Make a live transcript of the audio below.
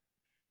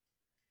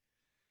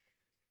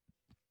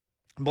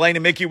Blaine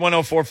and Mickey,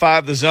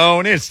 104.5 The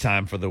Zone. It's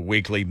time for the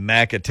weekly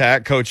Mac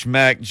Attack. Coach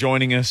Mac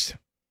joining us.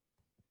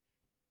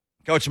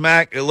 Coach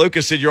Mac,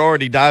 Lucas said you're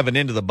already diving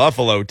into the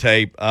Buffalo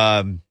tape.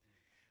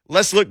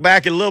 Let's look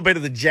back at a little bit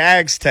of the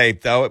Jags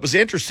tape, though. It was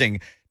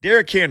interesting.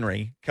 Derrick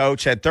Henry,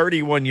 coach, had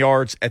 31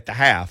 yards at the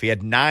half. He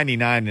had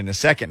 99 in the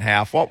second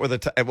half. What were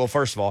well,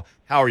 first of all,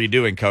 how are you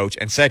doing, Coach?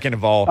 And second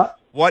of all,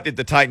 what did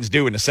the Titans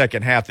do in the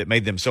second half that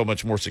made them so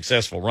much more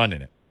successful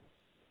running it?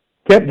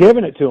 Kept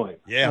giving it to him.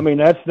 Yeah. I mean,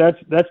 that's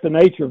the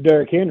nature of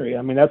Derrick Henry.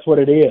 I mean, that's what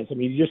it is. I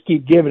mean, you just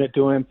keep giving it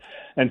to him,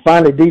 and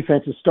finally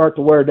defenses start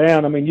to wear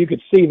down. I mean, you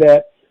could see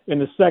that in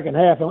the second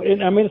half.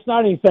 And, I mean, it's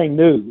not anything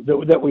new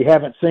that we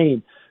haven't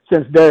seen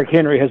since Derrick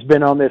Henry has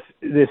been on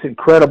this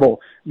incredible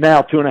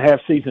now 2.5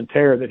 season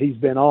tear that he's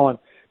been on.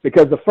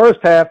 Because the first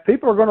half,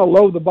 people are going to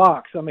load the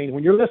box. I mean,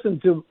 when you're listening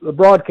to the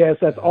broadcast,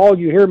 that's all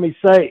you hear me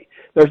say.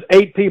 There's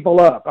 8 people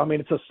up. I mean,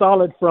 it's a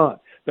solid front.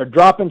 They're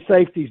dropping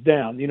safeties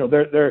down. You know,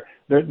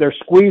 they're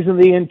squeezing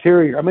the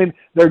interior. I mean,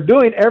 they're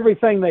doing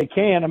everything they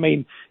can. I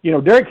mean, you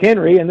know, Derrick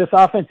Henry and this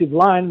offensive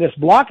line, this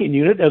blocking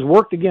unit has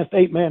worked against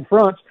 8-man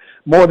fronts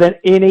more than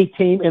any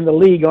team in the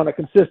league on a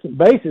consistent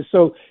basis.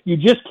 So you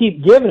just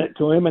keep giving it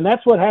to him, and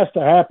that's what has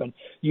to happen.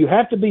 You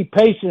have to be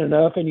patient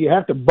enough, and you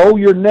have to bow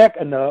your neck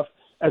enough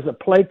as a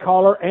play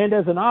caller and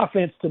as an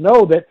offense to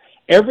know that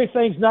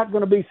everything's not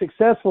going to be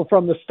successful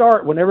from the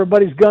start when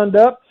everybody's gunned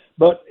up.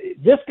 But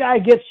this guy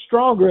gets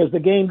stronger as the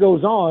game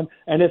goes on,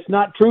 and it's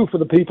not true for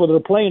the people that are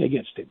playing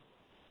against him.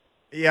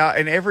 Yeah,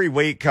 and every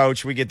week,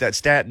 Coach, we get that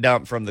stat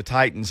dump from the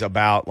Titans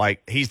about,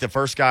 like, he's the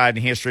first guy in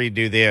history to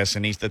do this,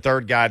 and he's the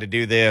third guy to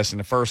do this. In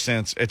the first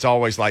sense, it's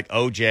always like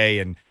O.J.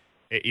 and,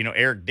 you know,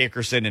 Eric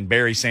Dickerson and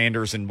Barry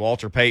Sanders and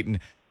Walter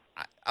Payton.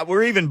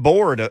 We're even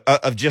bored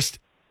of just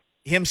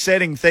him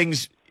setting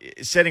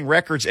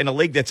records in a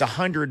league that's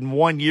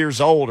 101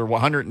 years old or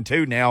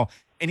 102 now,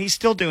 and he's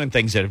still doing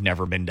things that have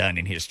never been done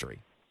in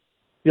history.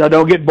 Yeah,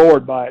 don't get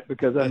bored by it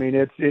because, I mean,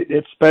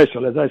 it's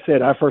special. As I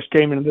said, I first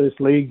came into this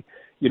league,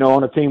 you know,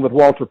 on a team with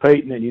Walter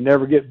Payton, and you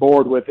never get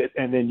bored with it,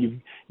 and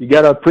then you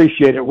got to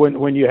appreciate it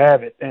when you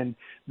have it. And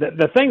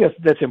the thing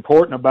that's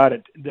important about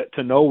it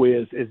to know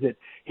is that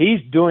he's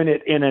doing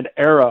it in an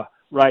era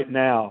right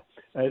now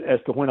as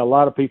to when a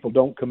lot of people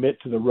don't commit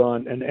to the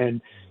run,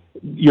 and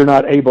you're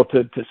not able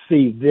to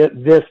see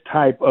this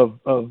type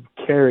of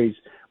carries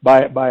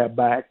by a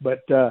back.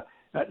 But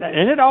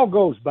and it all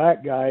goes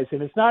back, guys,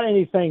 and it's not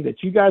anything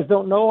that you guys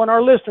don't know and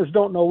our listeners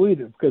don't know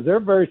either, because they're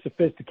very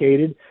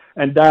sophisticated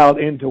and dialed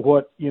into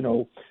what, you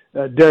know,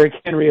 Derrick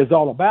Henry is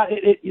all about.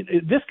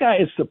 This guy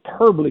is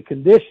superbly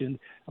conditioned.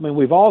 I mean,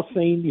 we've all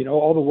seen, you know,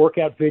 all the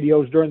workout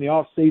videos during the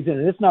off season,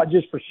 and it's not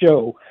just for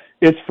show,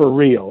 it's for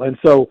real. And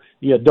so,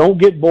 yeah, don't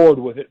get bored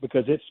with it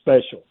because it's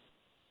special.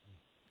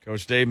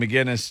 Coach Dave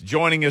McGinnis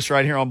joining us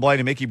right here on Blaine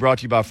and Mickey, brought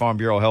to you by Farm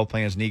Bureau Health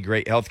Plans. Need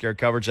great health care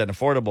coverage at an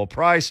affordable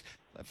price.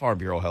 Let Farm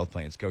Bureau Health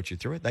Plans coach you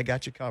through it. They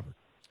got you covered.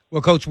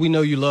 Well, Coach, we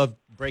know you love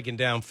breaking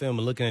down film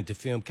and looking at the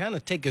film. Kind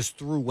of take us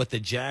through what the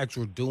Jags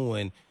were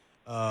doing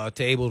to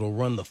able to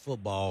run the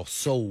football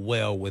so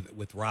well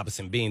with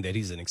Robinson, being that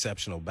he's an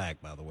exceptional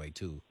back, by the way,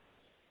 too.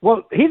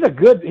 Well, he's a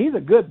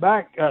good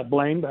back,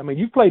 Blaine. I mean,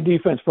 you've played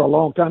defense for a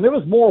long time. It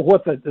was more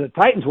what the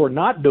Titans were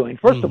not doing.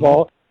 First of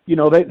all, you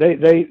know,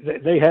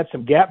 they had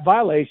some gap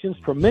violations,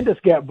 tremendous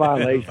gap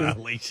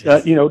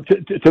violations. You know,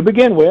 to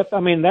begin with.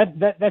 I mean,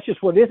 that's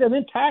just what it is. And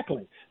then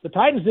tackling. The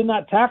Titans did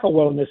not tackle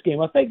well in this game.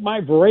 I think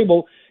Mike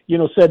Vrabel, you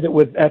know, said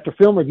that after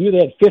film review they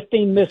had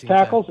 15 missed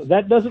tackles.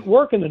 That doesn't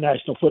work in the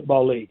National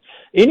Football League.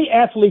 Any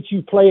athlete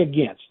you play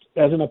against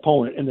as an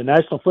opponent in the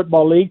National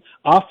Football League,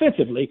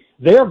 offensively,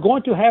 they are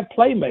going to have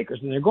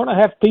playmakers, and they're going to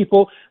have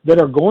people that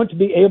are going to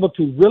be able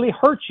to really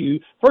hurt you,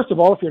 first of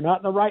all, if you're not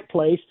in the right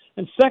place,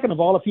 and second of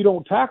all, if you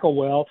don't tackle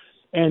well.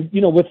 And,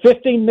 you know, with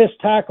 15 missed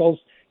tackles,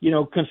 you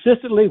know,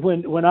 consistently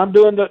when I'm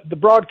doing the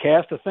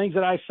broadcast, the things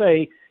that I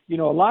say, you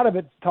know, a lot of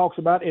it talks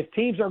about if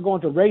teams are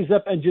going to raise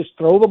up and just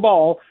throw the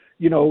ball,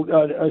 you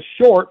know,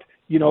 short,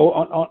 you know,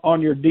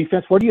 on your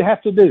defense, what do you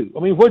have to do? I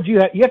mean, you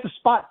have to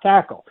spot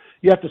tackle.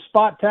 You have to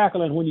spot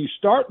tackle, and when you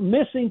start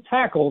missing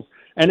tackles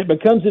and it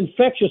becomes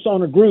infectious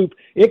on a group,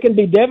 it can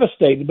be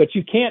devastating. But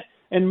you can't,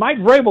 and Mike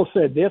Vrabel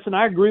said this, and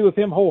I agree with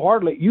him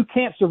wholeheartedly, you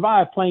can't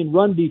survive playing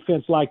run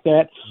defense like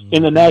that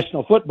in the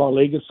National Football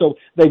League, and so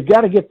they've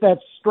got to get that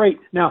straight.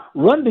 Now,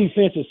 run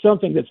defense is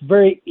something that's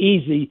very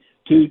easy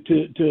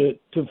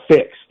to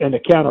fix and to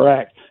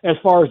counteract as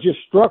far as just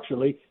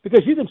structurally,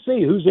 because you can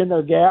see who's in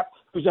their gap,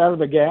 who's out of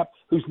the gap,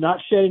 who's not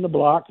shedding the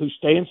block, who's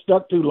staying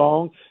stuck too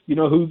long, you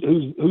know,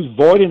 who's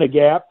voiding a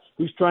gap,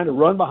 who's trying to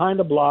run behind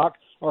a block,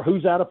 or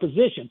who's out of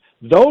position.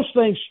 Those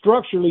things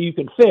structurally you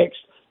can fix.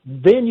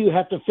 Then you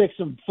have to fix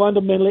them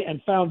fundamentally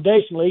and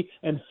foundationally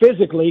and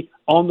physically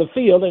on the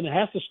field, and it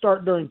has to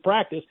start during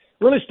practice.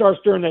 Really starts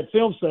during that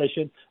film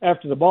session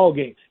after the ball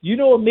game. You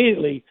know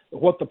immediately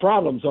what the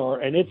problems are,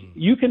 and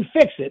you can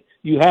fix it.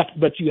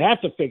 But you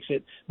have to fix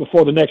it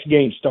before the next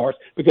game starts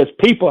because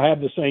people have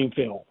the same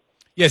film.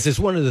 Yes, it's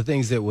one of the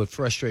things that would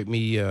frustrate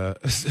me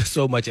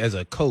so much as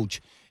a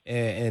coach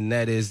and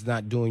that is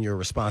not doing your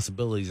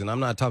responsibilities. And I'm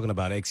not talking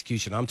about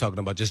execution. I'm talking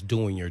about just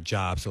doing your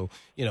job. So,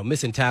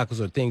 missing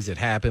tackles are things that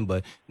happen,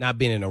 but not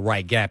being in the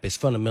right gap is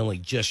fundamentally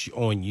just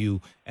on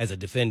you as a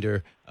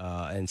defender.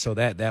 And so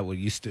that would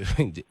used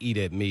to eat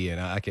at me,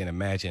 and I can't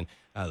imagine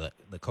how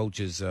the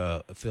coaches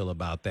feel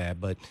about that.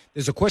 But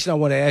there's a question I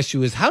want to ask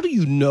you is, how do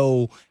you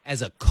know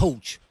as a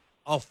coach,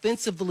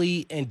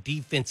 offensively and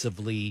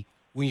defensively,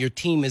 when your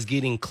team is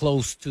getting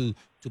close to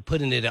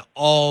putting it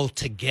all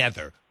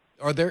together?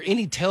 Are there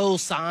any tell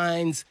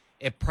signs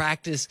at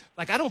practice?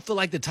 Like, I don't feel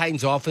like the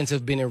Titans' offense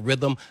have been in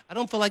rhythm. I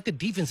don't feel like the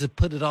defense have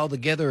put it all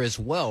together as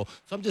well.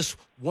 So I'm just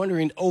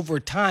wondering,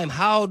 over time,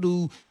 how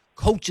do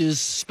coaches,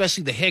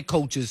 especially the head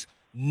coaches,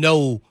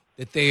 know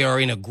that they are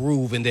in a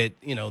groove and that,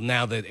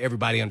 now that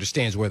everybody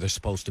understands where they're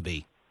supposed to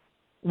be?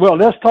 Well,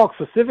 let's talk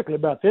specifically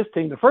about this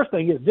team. The first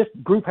thing is this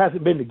group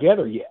hasn't been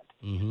together yet.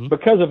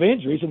 Because of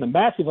injuries and the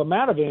massive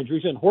amount of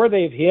injuries and where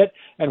they've hit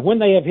and when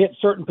they have hit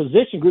certain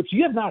position groups,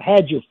 you have not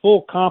had your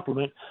full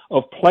complement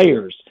of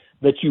players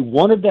that you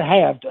wanted to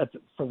have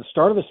for the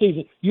start of the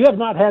season. You have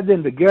not had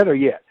them together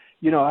yet.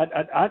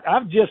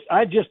 I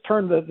just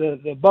turned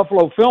the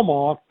Buffalo film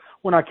off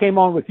when I came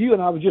on with you,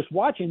 and I was just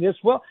watching this.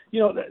 Well,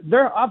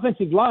 their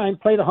offensive line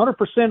played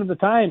 100% of the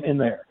time in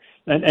there.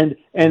 And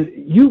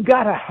you've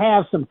got to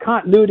have some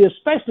continuity,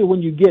 especially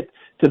when you get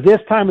to this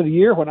time of the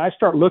year, when I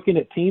start looking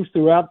at teams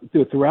throughout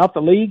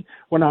the league,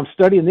 when I'm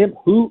studying them,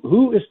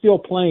 who is still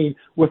playing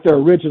with their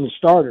original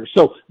starters.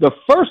 So the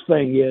first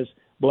thing is,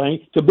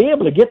 Blaine, to be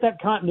able to get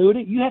that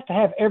continuity, you have to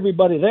have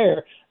everybody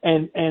there.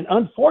 And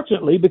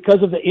unfortunately,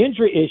 because of the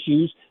injury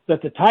issues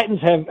that the Titans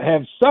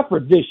have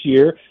suffered this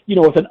year,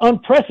 with an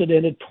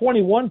unprecedented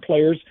 21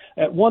 players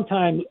at one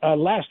time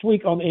last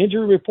week on the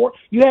injury report,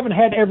 you haven't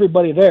had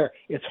everybody there.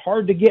 It's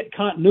hard to get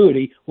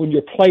continuity when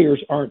your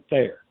players aren't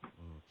there.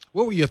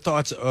 What were your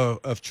thoughts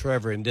of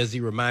Trevor, and does he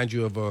remind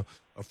you of a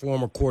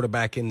former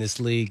quarterback in this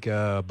league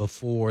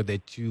before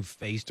that you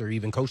faced or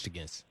even coached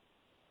against?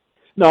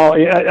 No,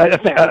 I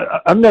think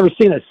I've never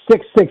seen a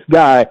 6'6"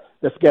 guy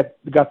that's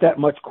got that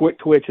much quick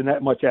twitch and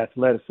that much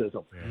athleticism.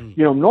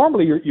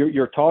 Normally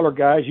your taller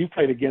guys, you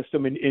played against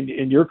them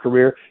in your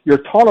career. Your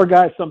taller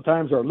guys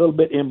sometimes are a little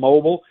bit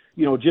immobile,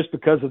 just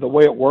because of the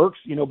way it works.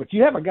 But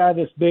you have a guy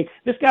this big.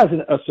 This guy's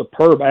a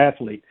superb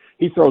athlete.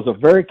 He throws a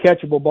very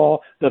catchable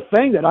ball. The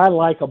thing that I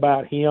like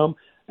about him,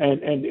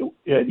 and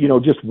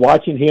just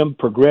watching him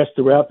progress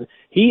throughout,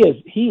 he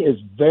is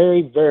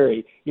very,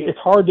 very. It's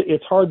hard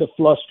to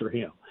fluster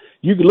him.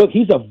 You can look;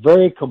 he's a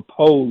very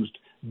composed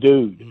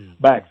dude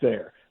back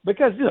there.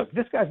 Because look,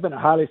 this guy's been a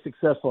highly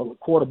successful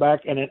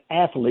quarterback and an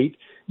athlete,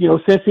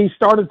 since he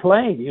started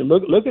playing.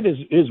 Look at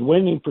his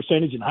winning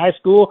percentage in high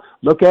school.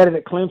 Look at it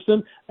at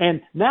Clemson,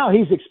 and now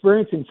he's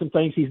experiencing some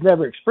things he's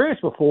never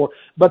experienced before.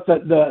 But they've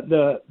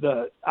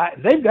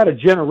got a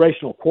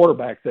generational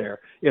quarterback there.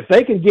 If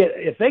they can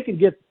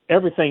get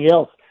everything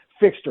else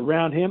fixed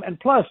around him, and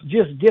plus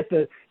just get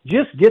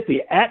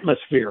the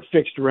atmosphere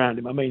fixed around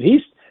him. I mean,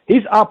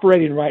 he's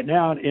operating right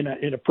now in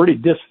a pretty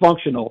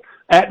dysfunctional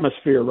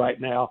atmosphere right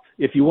now,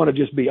 if you want to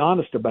just be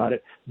honest about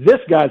it. This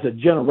guy's a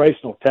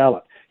generational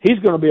talent. He's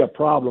going to be a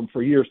problem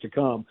for years to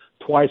come,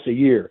 twice a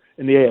year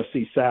in the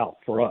AFC South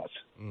for us.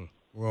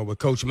 Well, with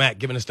Coach Mack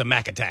giving us the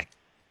Mack Attack.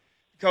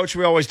 Coach,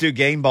 we always do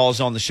game balls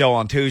on the show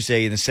on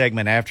Tuesday in the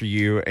segment after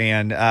you,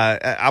 and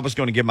I was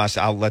going to give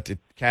I'll let the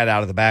cat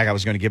out of the bag. I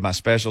was going to give my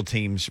special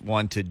teams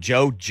one to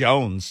Joe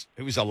Jones,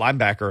 who was a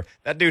linebacker.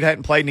 That dude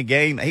hadn't played in a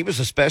game. He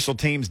was a special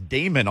teams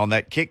demon on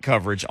that kick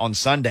coverage on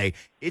Sunday.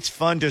 It's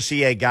fun to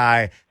see a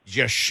guy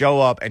just show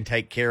up and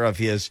take care of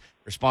his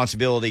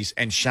responsibilities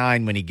and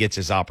shine when he gets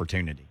his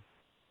opportunity.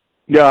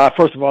 Yeah,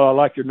 first of all, I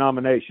like your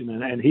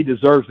nomination, and he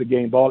deserves the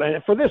game ball.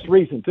 And for this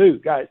reason, too,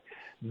 guys.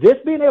 This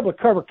being able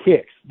to cover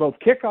kicks, both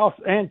kickoffs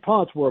and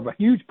punts, were a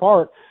huge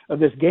part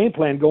of this game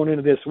plan going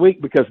into this week,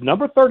 because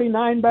number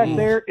 39 back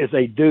there is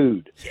a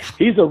dude. Yeah.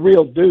 He's a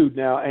real dude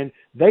now, and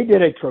they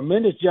did a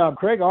tremendous job.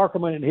 Craig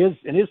Arkerman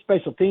and his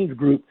special teams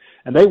group,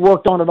 and they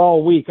worked on it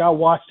all week. I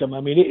watched them.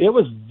 I mean, it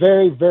was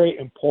very, very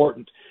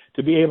important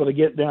to be able to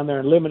get down there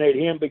and eliminate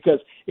him, because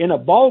in a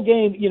ball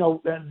game,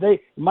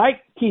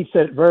 Mike Keith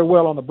said it very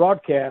well on the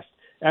broadcast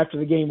after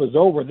the game was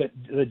over, that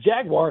the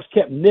Jaguars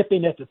kept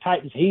nipping at the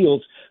Titans'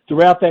 heels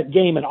throughout that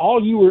game, and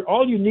all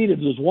you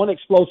needed was one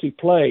explosive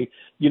play,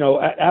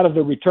 out of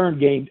the return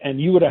game, and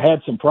you would have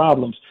had some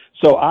problems.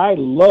 So I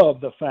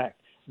love the fact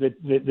that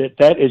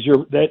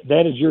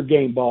is your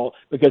game ball,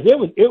 because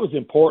it was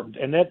important,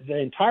 and that the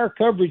entire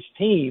coverage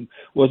team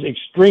was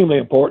extremely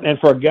important. And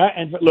for a guy,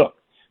 and look,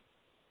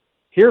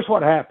 here's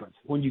what happens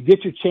when you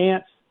get your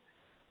chance,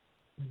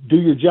 do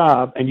your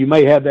job, and you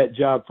may have that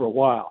job for a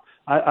while.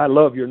 I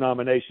love your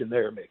nomination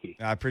there, Mickey.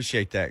 I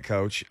appreciate that,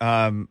 Coach.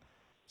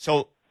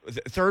 So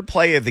the third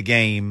play of the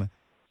game,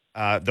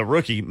 the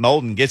rookie,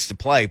 Molden, gets to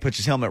play, puts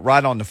his helmet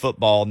right on the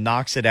football,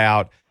 knocks it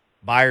out.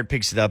 Byard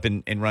picks it up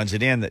and runs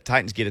it in. The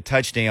Titans get a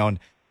touchdown.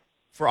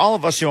 For all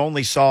of us who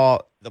only saw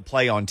the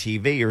play on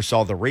TV or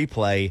saw the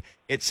replay,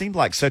 it seemed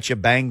like such a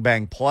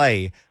bang-bang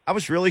play. I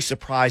was really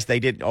surprised they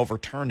didn't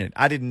overturn it.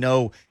 I didn't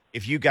know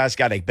if you guys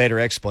got a better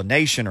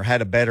explanation or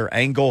had a better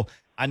angle.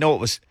 I know it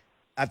was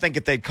 – I think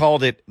if they'd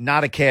called it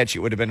not a catch, it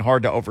would have been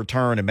hard to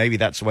overturn, and maybe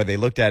that's the way they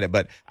looked at it.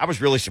 But I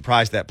was really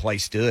surprised that play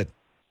stood.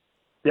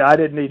 Yeah, I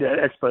didn't need an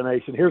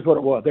explanation. Here's what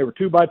it was. They were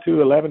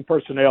 2-by-2, 11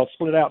 personnel,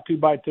 split out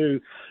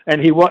 2-by-2,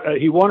 and he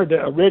wanted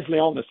to originally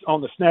on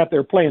the snap, they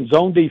were playing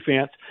zone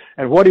defense,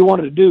 and what he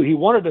wanted to do, he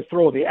wanted to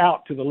throw the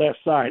out to the left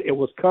side. It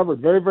was covered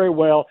very, very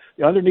well.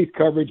 The underneath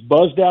coverage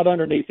buzzed out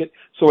underneath it,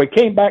 so he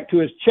came back to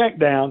his check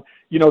down,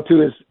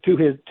 to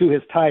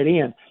his tight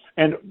end.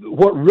 And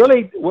what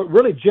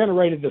really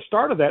generated the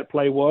start of that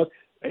play was,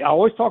 I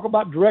always talk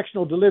about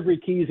directional delivery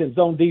keys in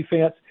zone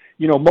defense.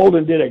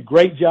 Molden did a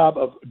great job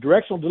of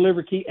directional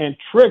delivery key and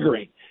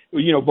triggering.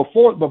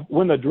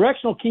 When the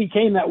directional key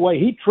came that way,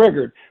 he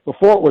triggered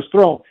before it was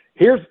thrown.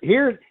 Here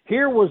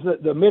was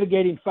the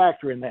mitigating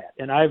factor in that.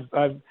 And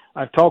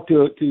I've talked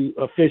to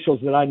officials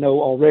that I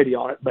know already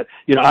on it. But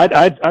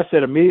I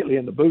said immediately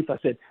in the booth, I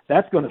said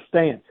that's going to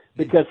stand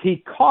because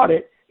he caught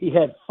it. He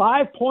had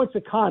 5 points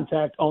of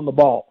contact on the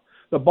ball.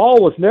 The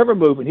ball was never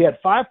moving. He had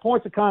 5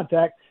 points of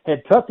contact,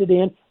 had tucked it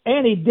in,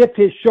 and he dipped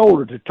his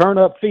shoulder to turn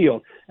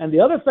upfield. And the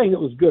other thing that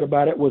was good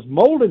about it was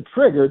Molden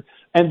triggered,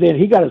 and then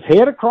he got his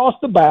head across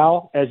the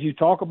bow, as you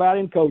talk about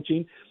in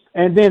coaching,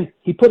 and then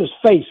he put his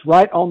face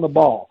right on the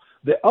ball.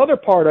 The other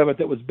part of it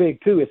that was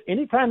big, too, is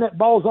anytime that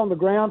ball's on the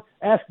ground,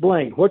 ask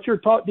Blaine, what's your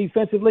taught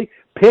defensively?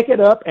 Pick it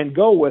up and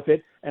go with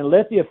it and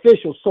let the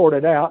officials sort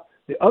it out.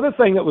 The other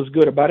thing that was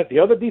good about it, the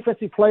other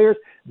defensive players,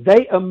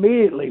 they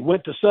immediately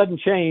went to sudden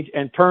change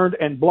and turned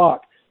and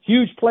blocked.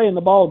 Huge play in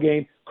the ball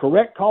game,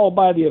 correct call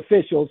by the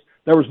officials.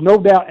 There was no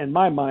doubt in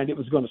my mind it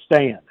was going to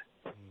stand.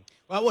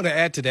 Well, I want to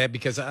add to that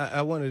because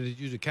I wanted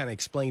you to kind of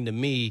explain to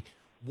me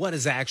what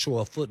is actual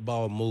a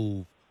football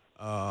move.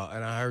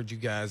 And I heard you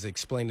guys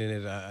explaining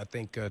it, I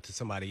think, to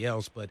somebody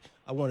else, but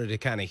I wanted to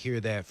kind of hear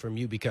that from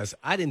you because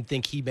I didn't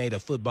think he made a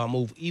football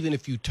move. Even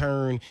if you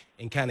turn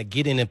and kind of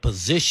get in a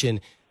position,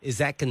 is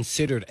that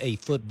considered a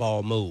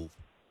football move?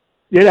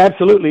 It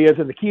absolutely is,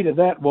 and the key to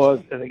that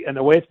was, and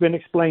the way it's been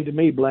explained to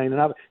me, Blaine,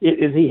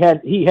 he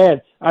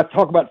had. I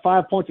talk about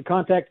 5 points of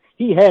contact.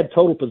 He had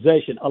total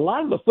possession. A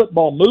lot of the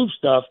football move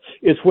stuff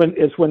is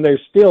when they're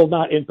still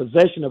not in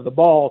possession of the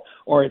ball,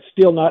 or it's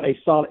still not a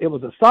solid. It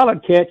was a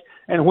solid catch,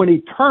 and when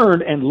he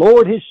turned and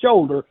lowered his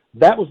shoulder,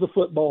 that was the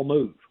football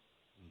move.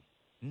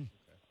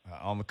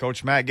 On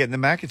Coach Matt getting the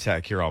Mac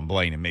attack here on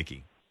Blaine and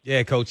Mickey.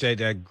 Yeah, Coach,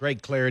 that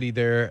great clarity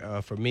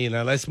there for me.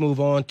 Now let's move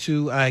on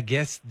to, I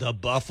guess, the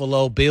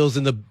Buffalo Bills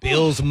and the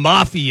Bills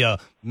Mafia.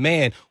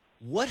 Man,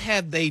 what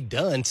have they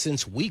done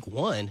since week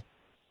one,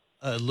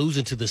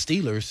 losing to the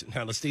Steelers?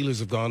 Now the Steelers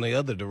have gone the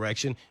other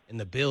direction, and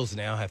the Bills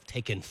now have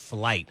taken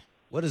flight.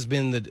 What has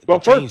been the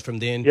change from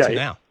then to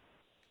now?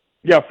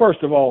 Yeah,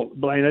 first of all,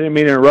 Blaine, I didn't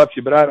mean to interrupt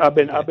you, but I've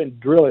been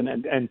drilling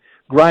and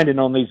grinding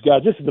on these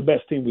guys. This is the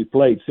best team we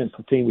played since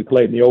the team we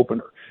played in the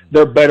opener.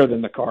 They're better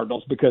than the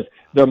Cardinals because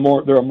they're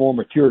a more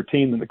mature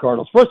team than the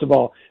Cardinals. First of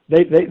all,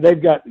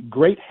 they've got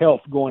great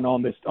health going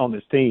on this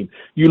team.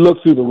 You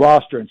look through the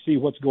roster and see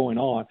what's going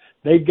on.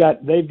 They've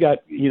got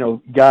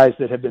guys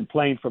that have been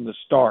playing from the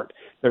start.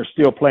 They're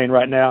still playing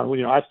right now.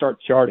 I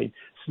start charting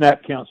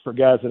snap counts for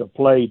guys that have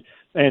played.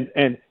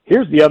 And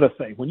here's the other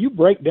thing: when you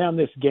break down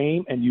this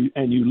game and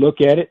you look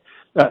at it,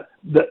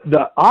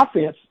 the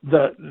offense,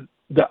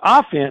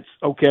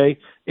 okay,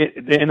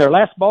 in their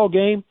last ball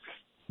game,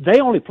 they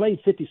only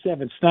played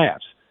 57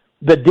 snaps.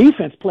 The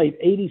defense played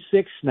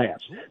 86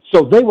 snaps.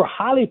 So they were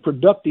highly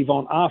productive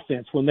on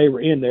offense when they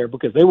were in there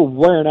because they were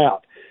wearing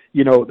out,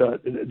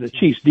 the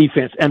Chiefs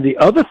defense. And the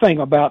other thing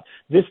about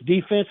this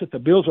defense that the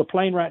Bills are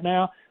playing right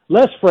now,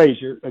 Les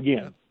Frazier,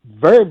 again,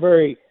 very,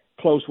 very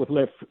close with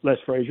Les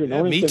Frazier.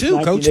 Yeah, me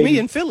too. Coach me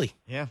in Philly.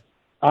 Yeah.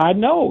 I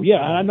know.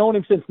 Yeah. I've known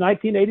him since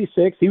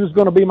 1986. He was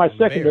going to be my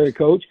secondary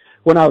coach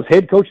when I was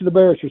head coach of the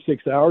Bears for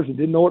 6 hours and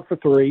didn't know it for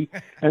 3.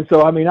 And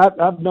so,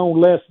 I've known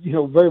Les,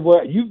 very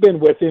well. You've been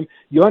with him.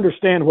 You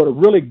understand what a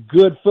really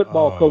good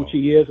football coach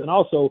he is. And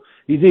also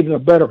he's even a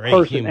better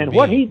person. And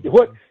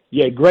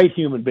great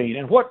human being.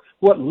 And what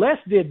Les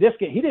did this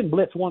game, he didn't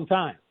blitz one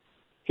time.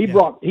 He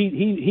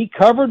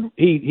covered,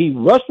 he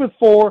rushed with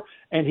 4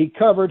 and he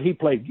covered, he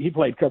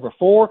played cover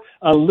 4,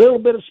 a little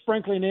bit of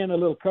sprinkling in, a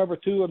little cover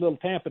 2, a little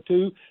Tampa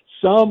 2,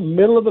 some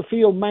middle of the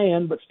field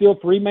man, but still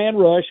 3-man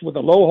rush with a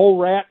low hole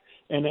rat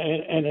and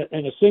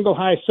a single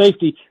high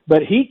safety.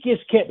 But he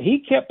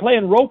kept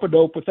playing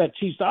rope-a-dope with that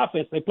Chiefs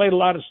offense. They played a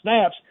lot of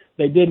snaps.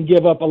 They didn't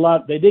give up a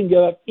lot. They didn't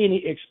give up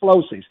any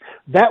explosives.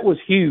 That was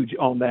huge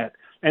on that.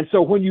 And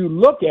so when you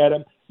look at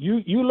them,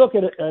 you look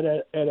at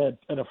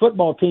a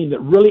football team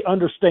that really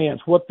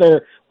understands what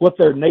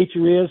their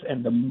nature is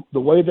and the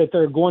way that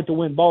they're going to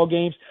win ball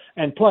games.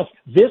 And plus,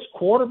 this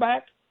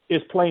quarterback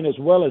is playing as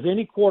well as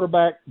any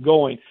quarterback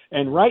going.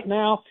 And right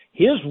now,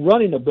 his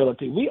running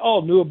ability, we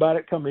all knew about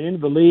it coming into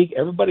the league.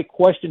 Everybody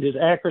questioned his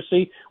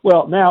accuracy.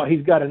 Well, now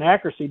he's got an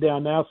accuracy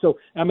down now. So,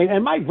 and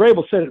Mike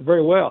Vrabel said it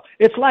very well.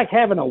 It's like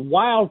having a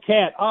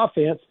wildcat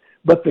offense,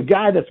 but the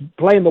guy that's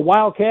playing the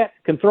wildcat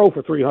can throw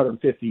for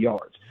 350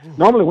 yards.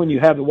 Normally when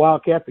you have the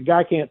wildcat, the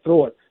guy can't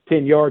throw it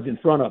 10 yards in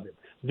front of him.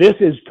 This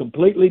is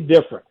completely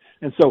different.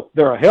 And so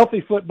they're a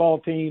healthy football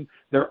team.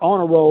 They're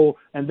on a roll,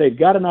 and they've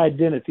got an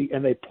identity,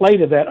 and they play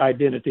to that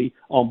identity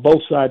on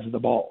both sides of the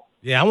ball.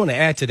 Yeah, I want to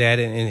add to that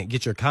and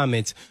get your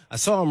comments. I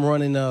saw him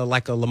running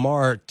like a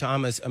Lamar type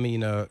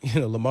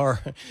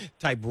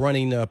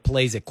running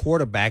plays at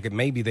quarterback, and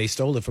maybe they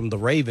stole it from the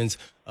Ravens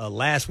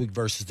last week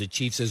versus the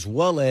Chiefs, as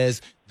well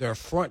as their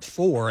front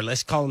four,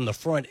 let's call them the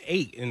front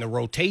eight in the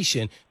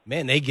rotation.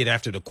 Man, they get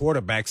after the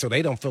quarterback, so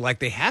they don't feel like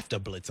they have to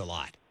blitz a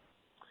lot.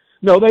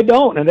 No, they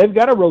don't, and they've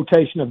got a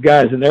rotation of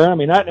guys in there. I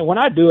mean, when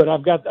I do it,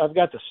 I've got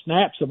the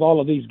snaps of all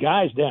of these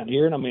guys down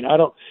here, and I mean, I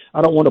don't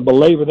want to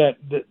belabor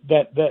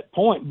that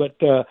point, but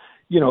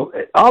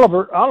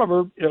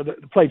Oliver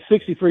played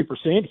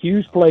 63%.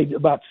 Hughes played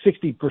about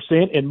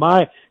 60% in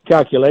my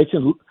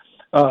calculation.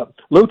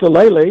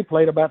 Lutalele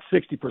played about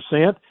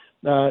 60%.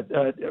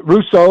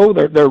 Rousseau,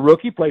 their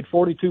rookie, played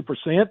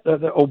 42%.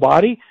 The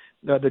Obadi,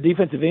 the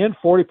defensive end,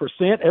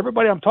 40%.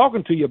 Everybody I'm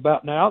talking to you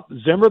about now,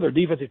 Zimmer, their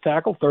defensive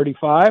tackle,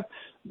 35%.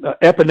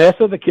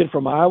 Epinesa, the kid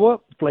from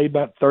Iowa, played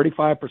about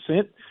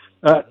 35%.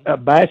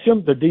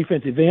 Basham, their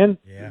defensive end,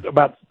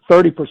 about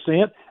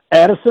 30%.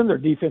 Addison, their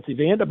defensive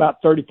end,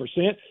 about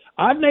 30%.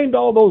 I've named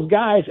all those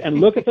guys,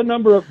 and look at the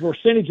number of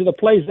percentage of the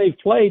plays they've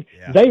played.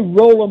 Yeah. They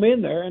roll them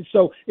in there. And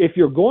so if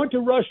you're going to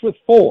rush with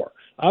four,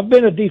 I've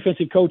been a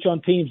defensive coach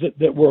on teams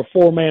that were a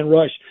four-man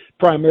rush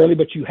primarily,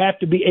 but you have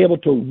to be able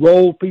to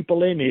roll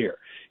people in here,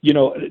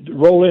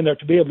 roll in there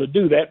to be able to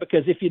do that,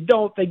 because if you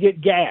don't, they get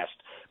gassed.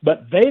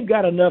 But they've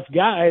got enough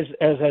guys,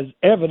 as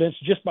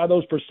evidenced just by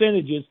those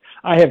percentages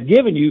I have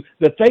given you,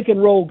 that they can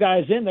roll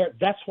guys in there.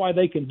 That's why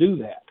they can do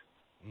that.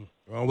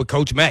 Wrong with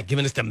Coach Mack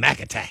giving us the Mack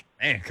attack.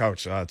 Man,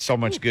 Coach, so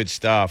much good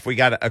stuff. We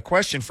got a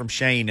question from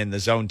Shane in the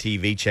Zone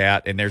TV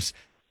chat, and there's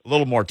a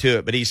little more to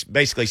it, but he's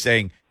basically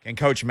saying, can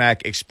Coach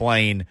Mack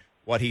explain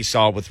what he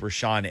saw with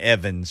Rashaan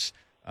Evans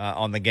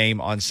on the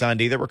game on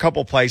Sunday? There were a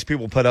couple plays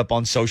people put up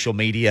on social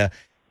media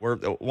where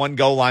one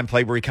goal line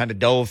play where he kind of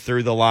dove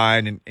through the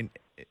line, and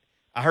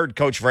I heard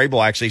Coach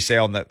Vrabel actually say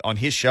on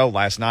his show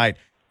last night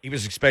he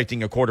was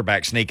expecting a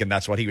quarterback sneak, and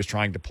that's what he was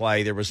trying to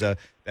play. There was that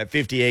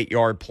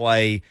 58-yard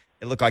play.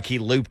 It looked like he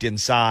looped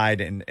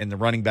inside, and the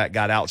running back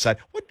got outside.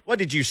 What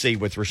did you see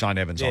with Rashaan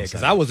Evans on Sunday?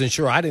 Because I wasn't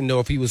sure. I didn't know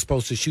if he was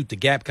supposed to shoot the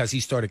gap because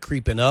he started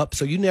creeping up.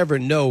 So you never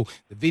know.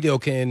 The video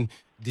can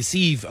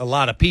deceive a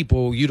lot of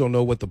people. You don't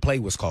know what the play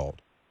was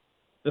called.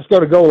 Let's go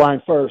to goal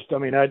line first. I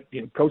mean, I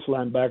coached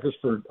linebackers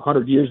for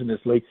 100 years in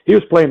this league. He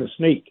was playing the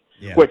sneak,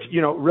 which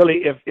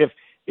really,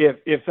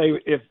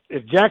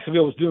 if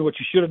Jacksonville was doing what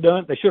you should have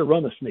done, they should have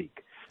run the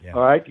sneak. Yeah.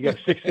 All right, you got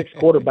a 6'6"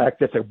 quarterback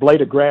that's a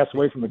blade of grass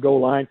away from the goal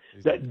line.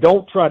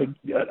 Don't try to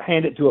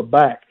hand it to a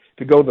back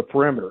to go to the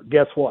perimeter.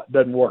 Guess what?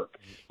 Doesn't work.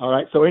 All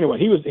right. So anyway,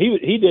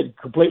 he did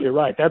completely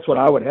right. That's what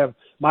I would have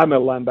my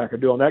middle linebacker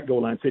do on that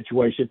goal line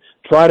situation.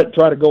 Try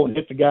to go and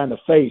hit the guy in the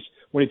face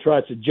when he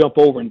tries to jump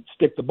over and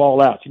stick the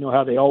ball out. You know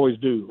how they always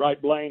do,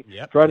 right, Blaine?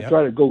 Yep, try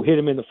to go hit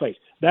him in the face.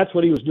 That's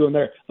what he was doing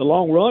there. The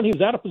long run, he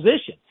was out of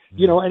position.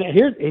 And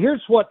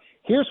here's what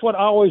I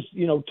always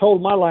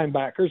told my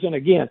linebackers. And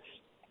again,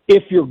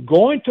 if you're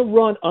going to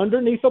run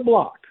underneath a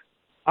block,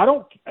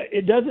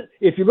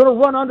 if you're going to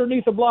run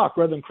underneath a block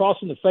rather than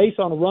crossing the face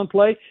on a run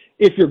play,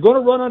 if you're going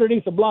to run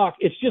underneath a block,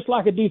 it's just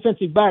like a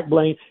defensive back,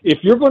 Blaine.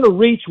 If you're going to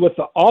reach with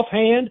the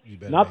offhand,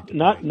 not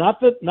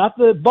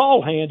the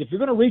ball hand, if you're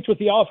going to reach with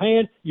the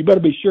offhand, you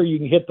better be sure you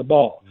can hit the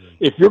ball.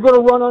 If you're going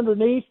to run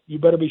underneath, you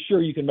better be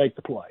sure you can make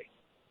the play.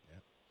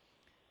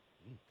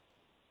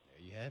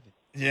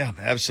 Yeah,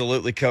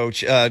 absolutely,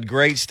 Coach.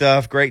 Great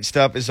stuff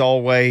as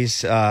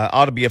always.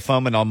 Ought to be a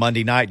fun one on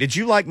Monday night. Did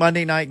you like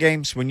Monday night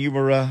games when you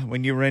were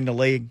in the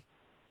league?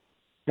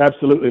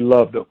 Absolutely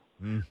loved them.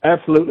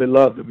 Absolutely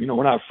loved them.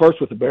 When I was first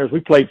with the Bears,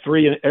 we played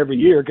 3 every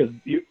year because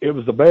it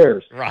was the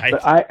Bears. Right.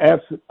 But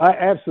I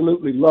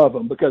absolutely love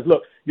them because,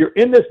 look, you're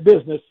in this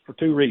business for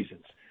 2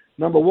 reasons.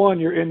 Number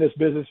one, you're in this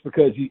business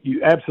because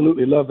you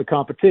absolutely love the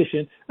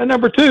competition. And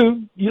number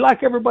 2, you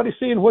like everybody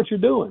seeing what you're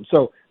doing.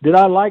 So did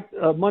I like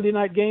Monday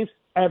night games?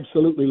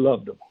 Absolutely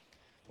loved them.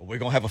 Well, we're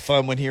going to have a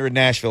fun one here in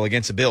Nashville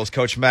against the Bills.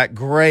 Coach Mack,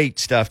 great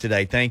stuff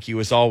today. Thank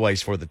you, as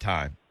always, for the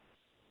time.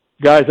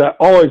 Guys, I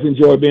always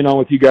enjoy being on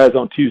with you guys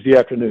on Tuesday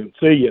afternoon.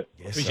 See you.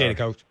 Yes, appreciate it,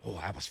 Coach. Oh,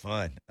 that was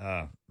fun.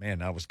 Man,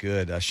 that was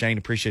good. Shane,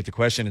 appreciate the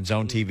question in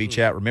Zone TV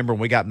chat. Remember, when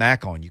we got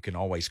Mack on, you can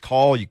always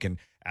call. You can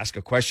ask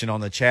a question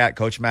on the chat.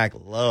 Coach Mack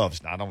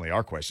loves not only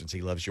our questions,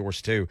 he loves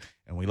yours too,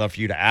 and we love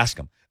for you to ask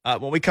them.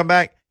 When we come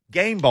back,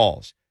 game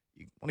balls.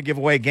 You want to give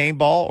away a game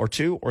ball or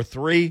 2 or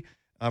 3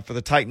 for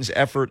the Titans'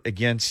 effort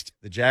against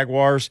the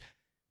Jaguars?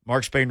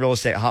 Mark Spain Real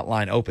Estate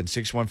Hotline open,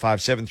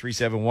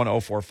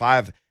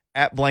 615-737-1045,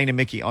 at Blaine and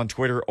Mickey on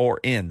Twitter or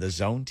in the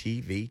Zone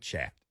TV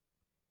chat.